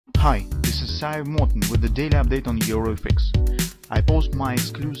Hi, this is Sive Morten with the daily update on EuroFX. I post my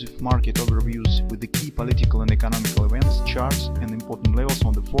exclusive market overviews with the key political and economical events, charts and important levels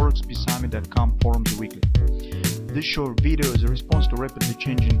on the ForexPeaceArmy.com forums weekly. This short video is a response to rapidly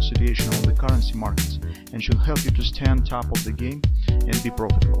changing situation on the currency markets and should help you to stay on top of the game and be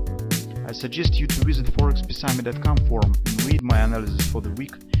profitable. I suggest you to visit ForexPeaceArmy.com forum and read my analysis for the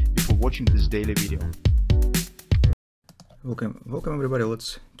week before watching this daily video. Welcome everybody.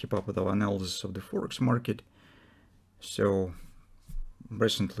 Let's keep up with our analysis of the Forex market. So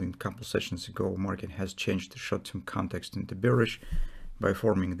recently, a couple sessions ago, market has changed the short-term context into bearish by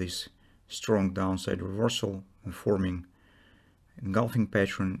forming this strong downside reversal and forming engulfing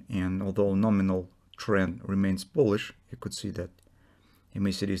pattern. And although nominal trend remains bullish, you could see that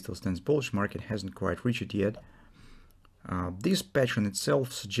MACD still stands bullish. Market hasn't quite reached it yet. This pattern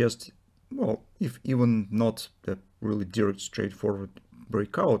itself suggests, well, if even not the really direct straightforward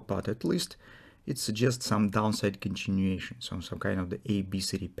breakout, but at least it suggests some downside continuation, so some kind of the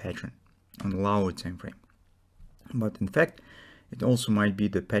ABCD pattern on a lower time frame. But in fact, it also might be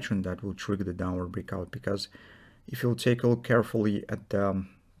the pattern that will trigger the downward breakout, because if you'll take a look carefully at the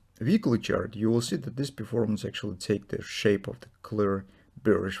weekly chart, you will see that this performance actually takes the shape of the clear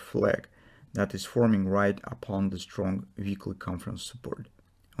bearish flag that is forming right upon the strong weekly conference support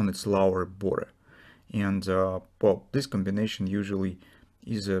on its lower border. And well, this combination usually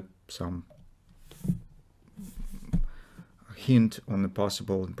is some hint on the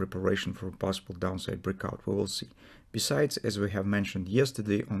possible preparation for a possible downside breakout. We will see. Besides, as we have mentioned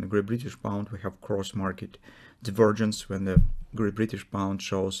yesterday, on the Great British Pound, we have cross-market divergence when the Great British Pound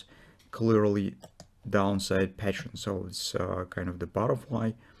shows clearly downside pattern. So it's kind of the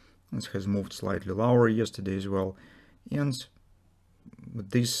butterfly. This has moved slightly lower yesterday as well. And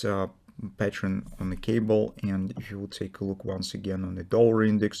with this pattern on the cable, and if you will take a look once again on the dollar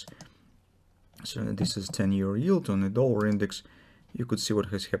index, so this is 10-year yield on the dollar index, you could see what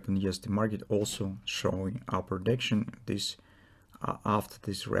has happened. Yes, the market also showing upper direction this after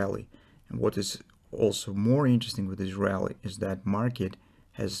this rally. And what is also more interesting with this rally is that market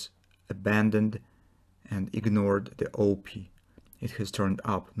has abandoned and ignored the OP. It has turned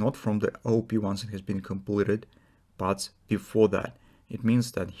up, not from the OP once it has been completed, but before that. It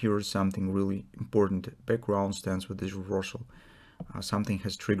means that here is something really important. Background stands with this reversal. Something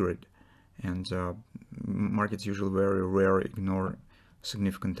has triggered, and markets usually very rare ignore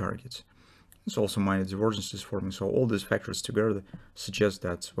significant targets. There's also minor divergences forming. So all these factors together suggest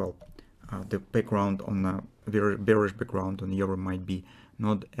that, well, the background on the bearish background on the euro might be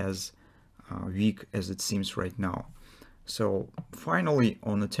not as weak as it seems right now. So finally,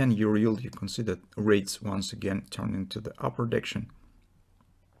 on the 10-year yield, you can see that rates once again turn into the upper direction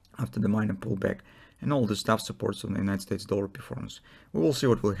after the minor pullback, and all the stuff supports on the United States dollar performance. We will see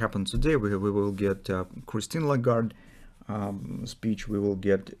what will happen today. We will get Christine Lagarde speech. We will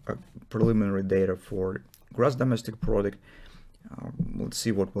get preliminary data for gross domestic product. Let's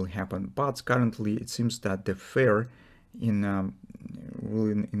see what will happen. But currently, it seems that the fear in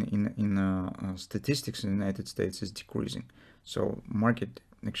statistics in the United States is decreasing. So market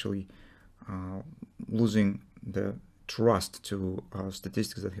actually losing the trust to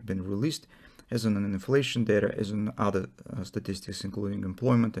statistics that have been released, as in inflation data, as in other statistics, including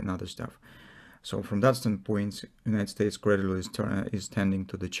employment and other stuff. So from that standpoint, United States gradually is tending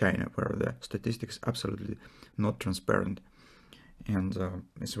to the China, where the statistics absolutely not transparent, and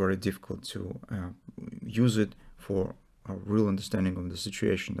it's very difficult to use it for a real understanding of the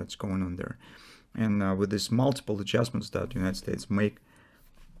situation that's going on there. And with these multiple adjustments that the United States make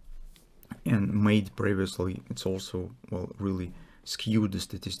and made previously, it's also, well, really skewed the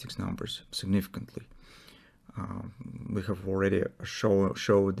statistics numbers significantly. We have already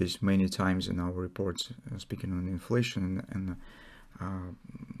showed this many times in our reports, speaking on inflation and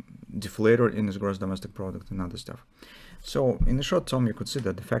deflator in this gross domestic product and other stuff. So in the short term, you could see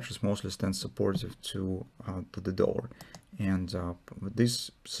that the factors mostly stand supportive to the dollar. And with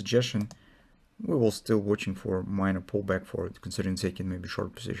this suggestion, we will still watching for minor pullback for it, considering taking maybe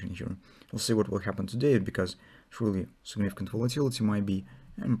short position here. We'll see what will happen today, because it's really significant volatility might be,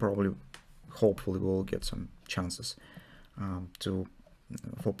 and probably, hopefully, we'll get some chances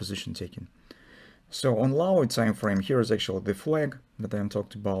for position taking. So on lower time frame, here is actually the flag that I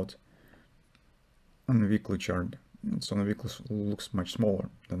talked about on the weekly chart. It's on the weekly looks much smaller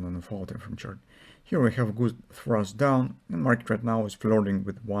than on the 4-hour time frame chart. Here we have a good thrust down, and market right now is flirting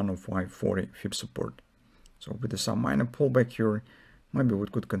with 105.40 fib support. So with some minor pullback here, maybe we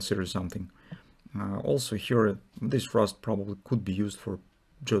could consider something. Also here, this thrust probably could be used for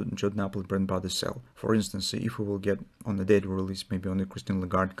Jordan Napoli bread and butter sell. For instance, if we will get on the data release, maybe on the Christine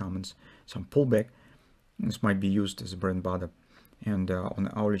Lagarde comments, some pullback, this might be used as a bread and butter. And on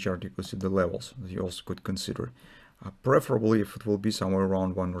the hourly chart, you could see the levels that you also could consider. Preferably if it will be somewhere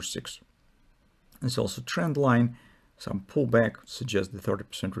around 106. There's also trend line, some pullback, suggests the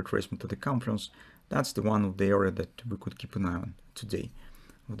 30% retracement to the conference. That's the one of the area that we could keep an eye on today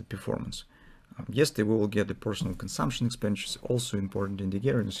with the performance. Yesterday we will get the personal consumption expenditures, also important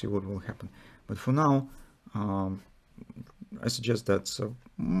indicator, and see what will happen. But for now, I suggest that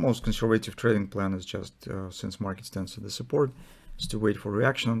most conservative trading plan is just, since market stands at the support, is to wait for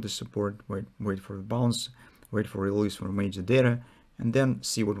reaction on the support, wait for the bounce, wait for release from major data, and then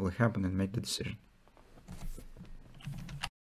see what will happen and make the decision.